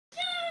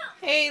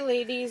Hey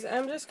ladies,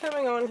 I'm just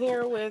coming on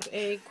here with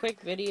a quick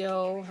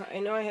video. I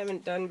know I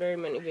haven't done very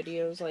many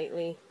videos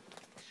lately,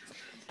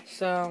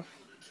 so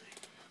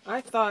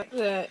I thought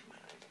that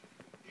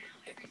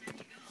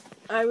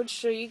I would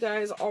show you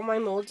guys all my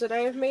molds that I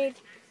have made.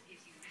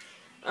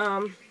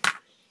 When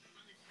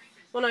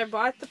I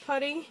bought the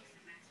putty,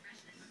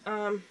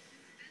 I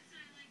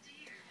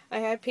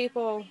had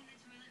people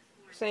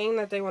saying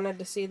that they wanted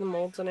to see the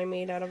molds that I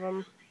made out of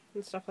them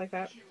and stuff like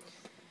that.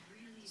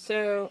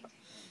 So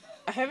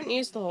I haven't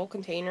used the whole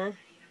container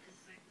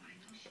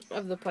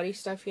of the putty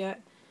stuff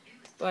yet,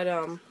 but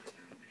I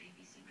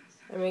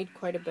made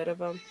quite a bit of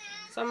them.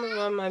 Some of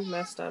them I've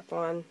messed up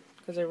on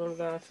because they were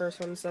the first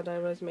ones that I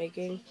was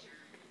making.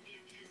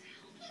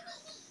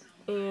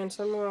 And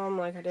some of them,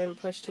 like, I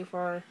didn't push too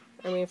far.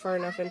 Far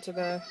enough into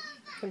the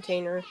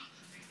container.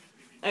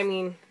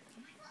 The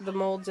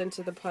molds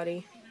into the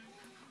putty.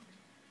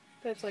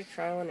 But it's like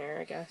trial and error,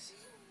 I guess.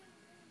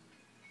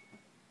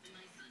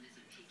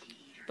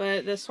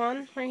 But this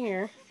one right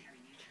here,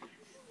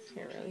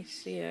 can't really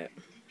see it,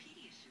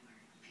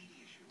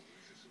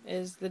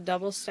 is the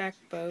double stack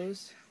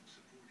bows.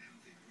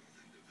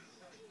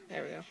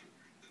 There we go.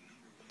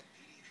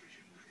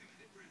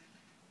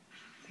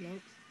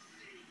 Nope.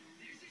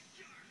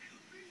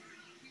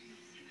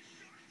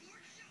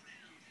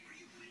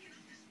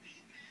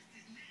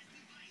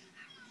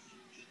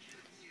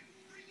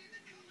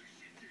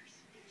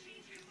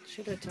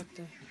 Should have took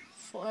the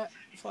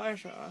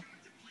flash off.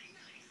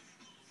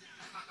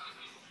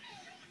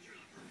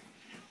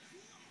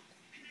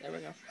 There we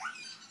go.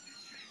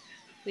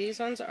 These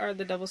ones are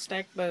the double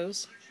stack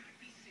bows.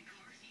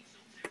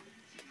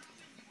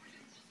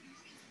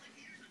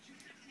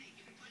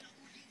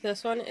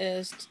 This one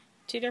is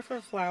two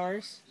different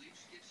flowers.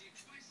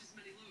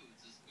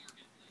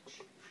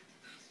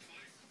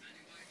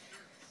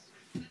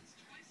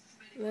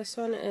 This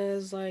one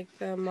is like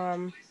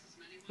them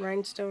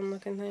rhinestone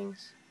looking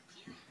things.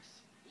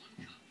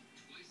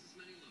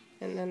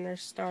 And then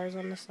there's stars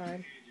on the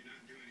side.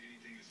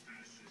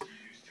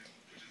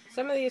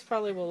 Some of these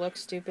probably will look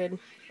stupid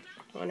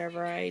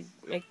whenever I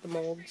make the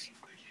molds.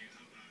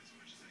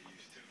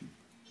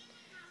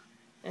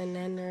 And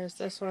then there's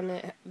this one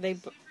that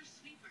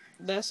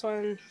this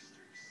one,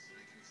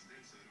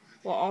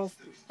 well,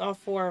 all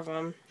four of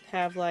them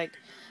have like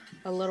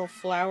a little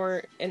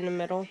flower in the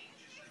middle,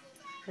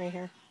 right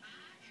here.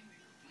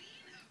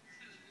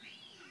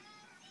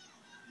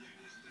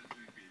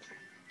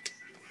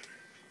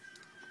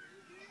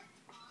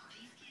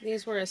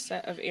 These were a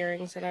set of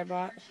earrings that I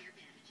bought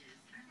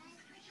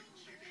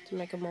to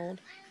make a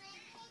mold.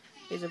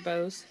 These are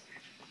bows.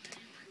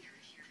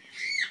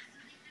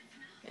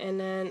 And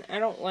then I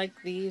don't like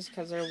these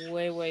because they're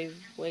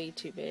way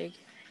too big,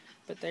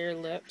 but they're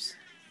lips.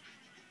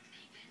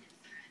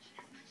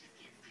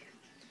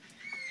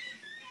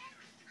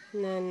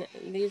 And then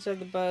these are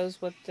the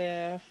bows with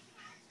the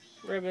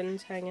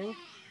ribbons hanging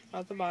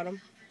at the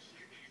bottom.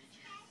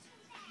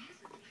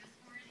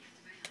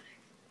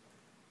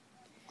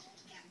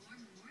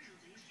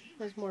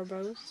 There's more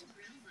bows.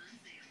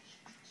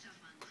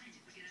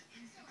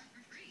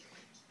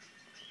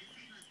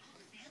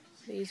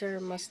 These are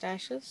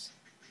mustaches.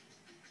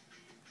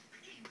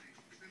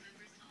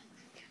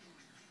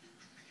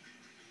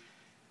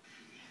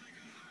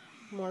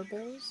 More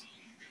bows.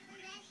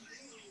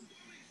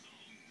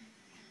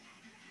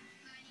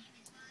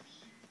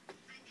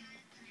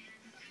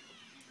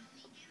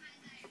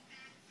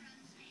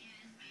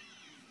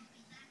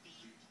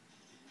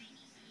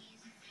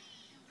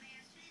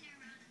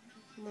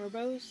 More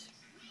bows.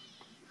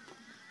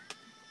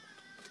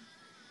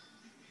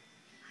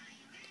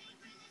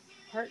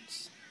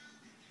 Hearts.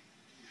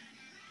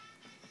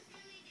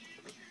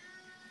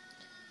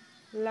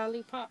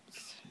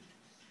 Lollipops.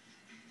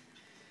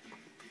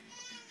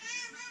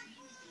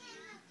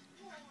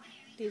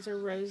 These are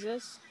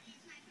roses.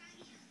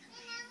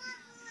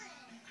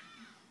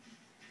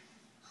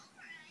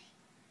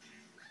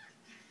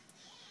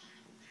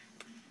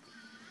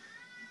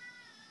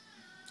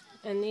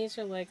 And these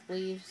are like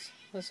leaves.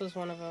 This was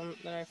one of them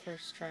that I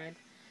first tried.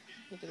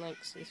 You can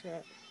like see through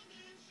it.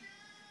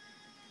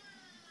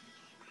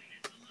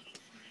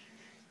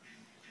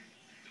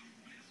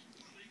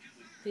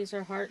 These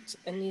are hearts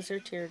and these are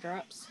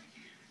teardrops.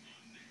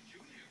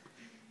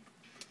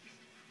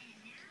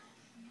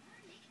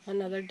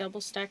 Another double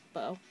stack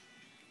bow.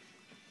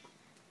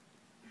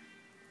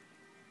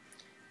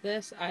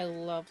 This, I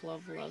love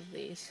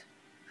these.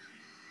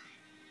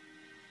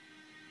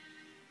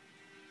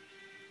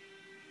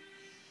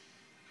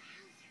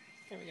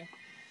 There we go.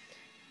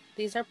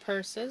 These are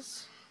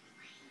purses,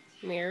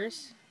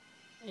 mirrors,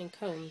 and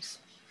combs.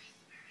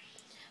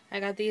 I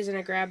got these in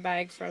a grab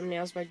bag from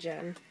Nails by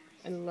Jen.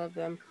 I love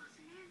them.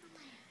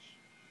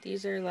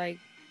 These are like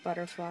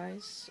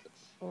butterflies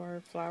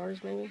or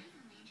flowers, maybe.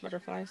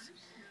 Butterflies.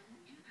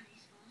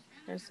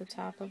 There's the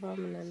top of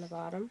them and then the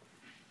bottom.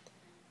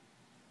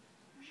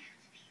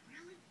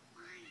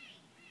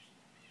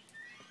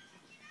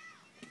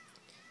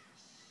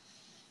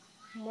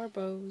 More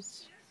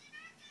bows.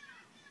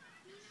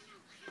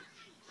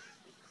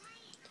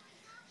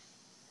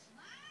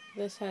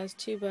 This has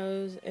 2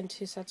 bows and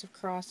 2 sets of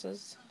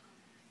crosses.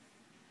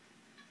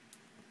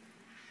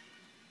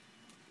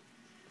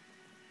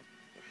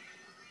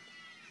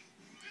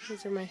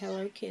 These are my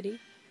Hello Kitty.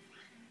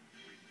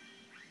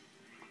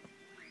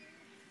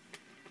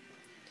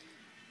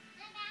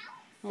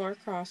 More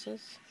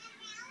crosses.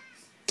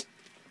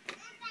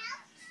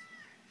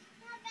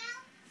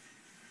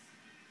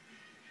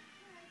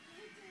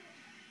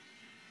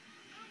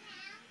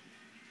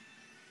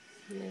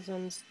 And these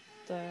ones,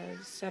 the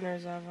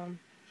centers of them,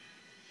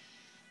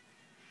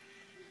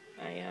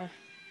 I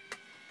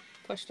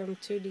pushed them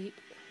too deep.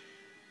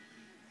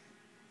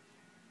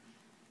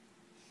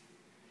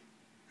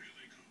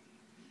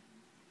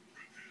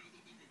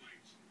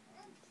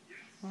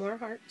 More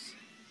hearts.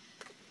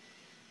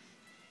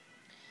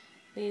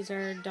 These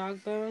are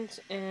dog bones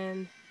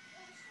and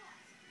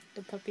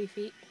the puppy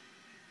feet.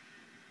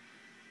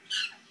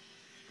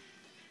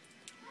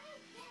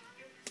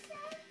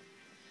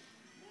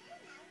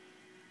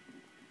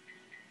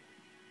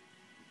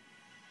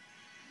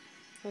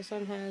 This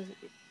one has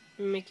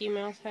Mickey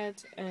Mouse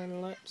heads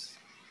and lips.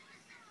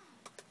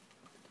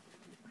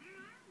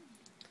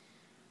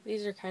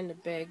 These are kind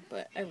of big,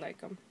 but I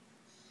like them.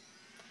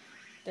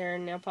 They're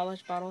nail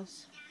polish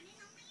bottles.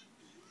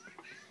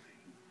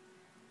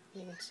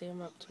 You can see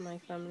them up to my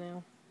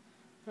thumbnail.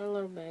 They're a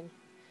little big.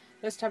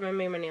 This time I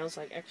made my nails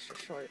like extra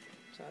short,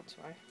 so that's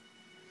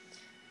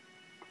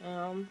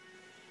why.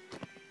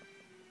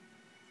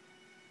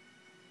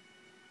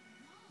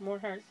 More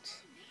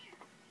hearts.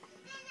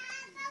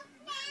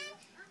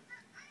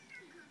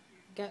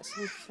 Got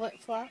some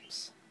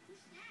flip-flops.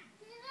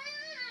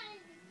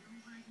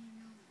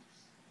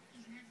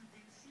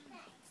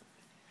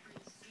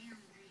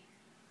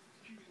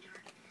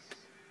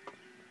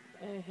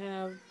 I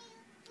have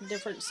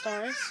different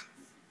stars.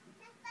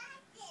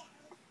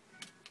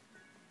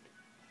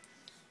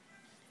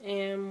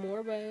 And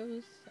more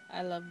bows.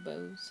 I love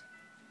bows.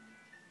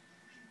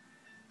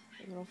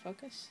 A little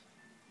focus.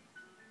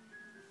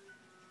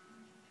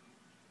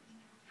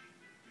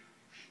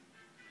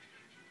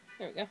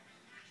 There we go.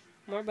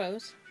 More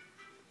bows.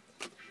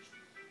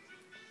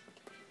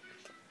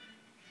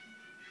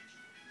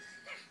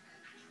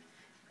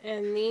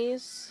 And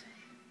these,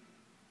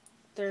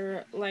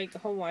 they're like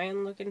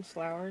Hawaiian looking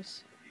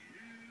flowers.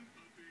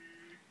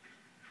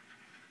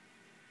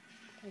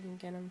 If I can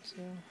get them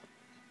to...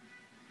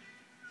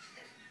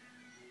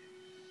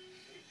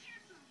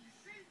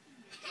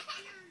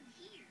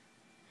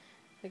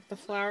 Like the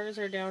flowers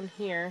are down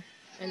here,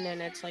 and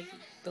then it's like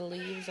the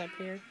leaves up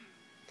here.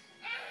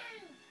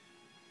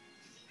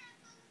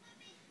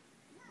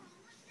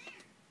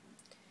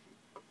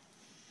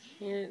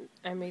 Here,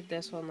 I made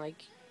this one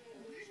like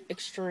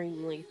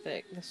extremely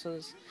thick. This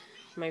was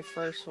my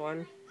first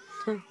one.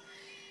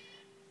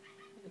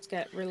 It's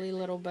got really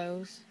little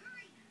bows,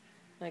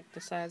 like the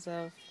size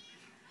of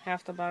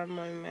half the bottom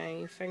of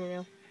my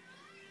fingernail.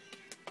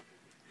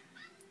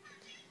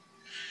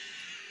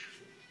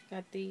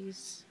 Got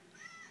these.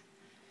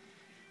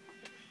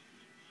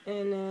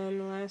 And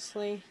then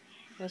lastly,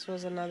 this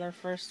was another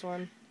first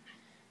one.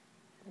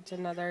 It's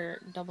another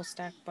double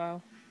stack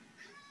bow.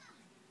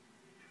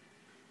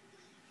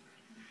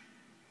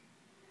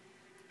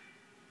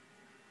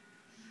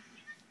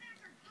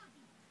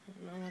 I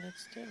don't know what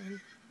it's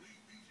doing.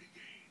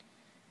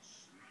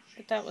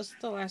 But that was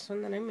the last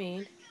one that I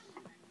made.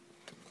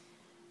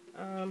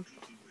 Not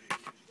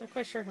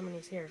quite sure how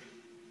many's here.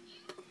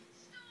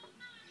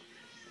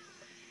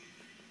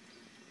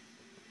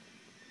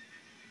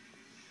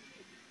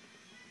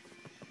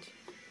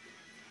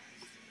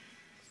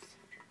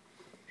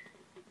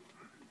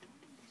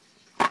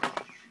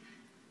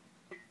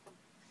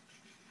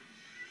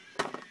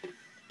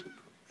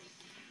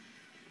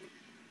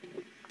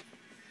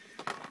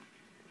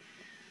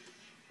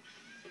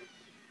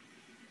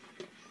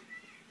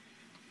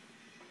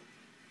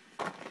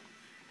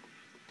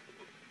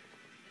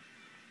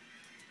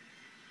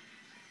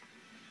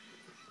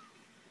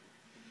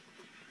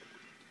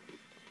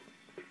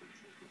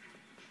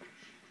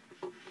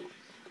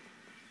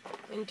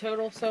 In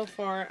total so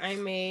far, I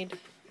made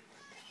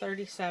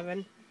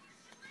 37.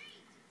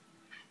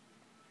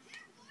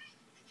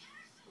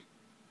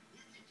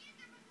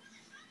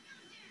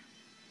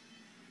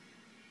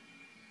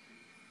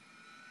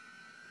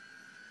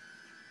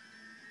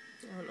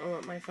 I don't know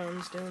what my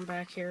phone's doing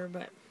back here,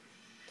 but...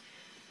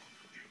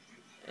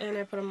 And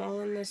I put them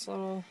all in this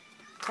little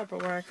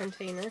Tupperware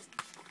container.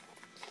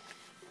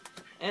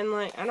 And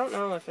like, I don't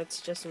know if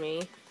it's just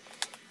me,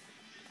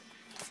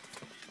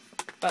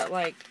 but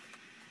like,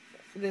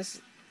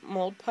 this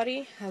mold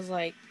putty has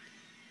like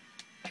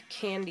a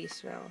candy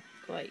smell,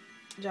 like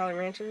Jolly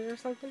Ranchers or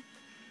something.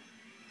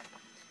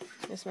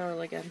 They smell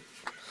really good.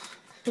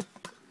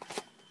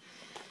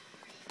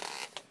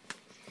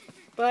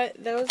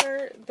 But those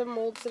are the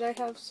molds that I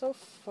have so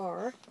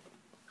far.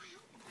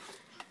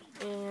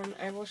 And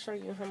I will show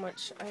you how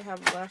much I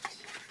have left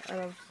out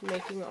of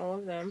making all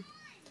of them.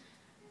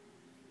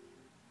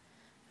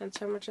 That's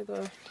how much of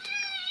the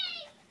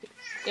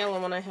yellow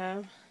one I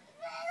have.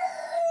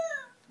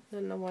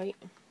 Then the white.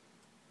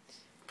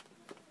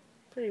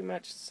 Pretty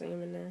much the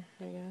same in there,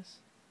 I guess.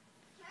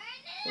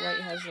 The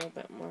white has a little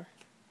bit more.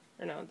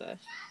 Or no, the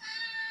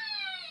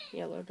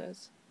yellow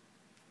does.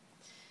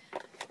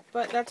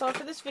 But that's all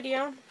for this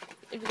video.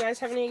 If you guys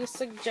have any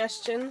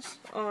suggestions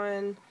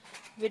on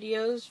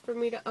videos for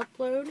me to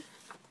upload,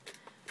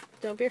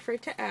 don't be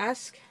afraid to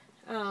ask.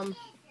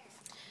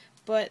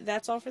 But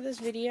that's all for this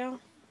video.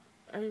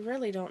 I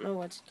really don't know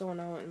what's going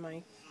on with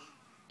my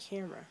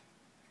camera.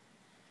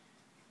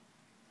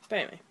 But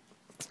anyway,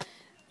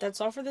 that's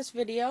all for this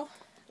video.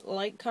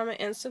 Like, comment,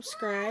 and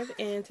subscribe.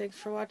 And thanks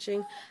for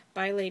watching.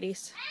 Bye,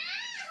 ladies.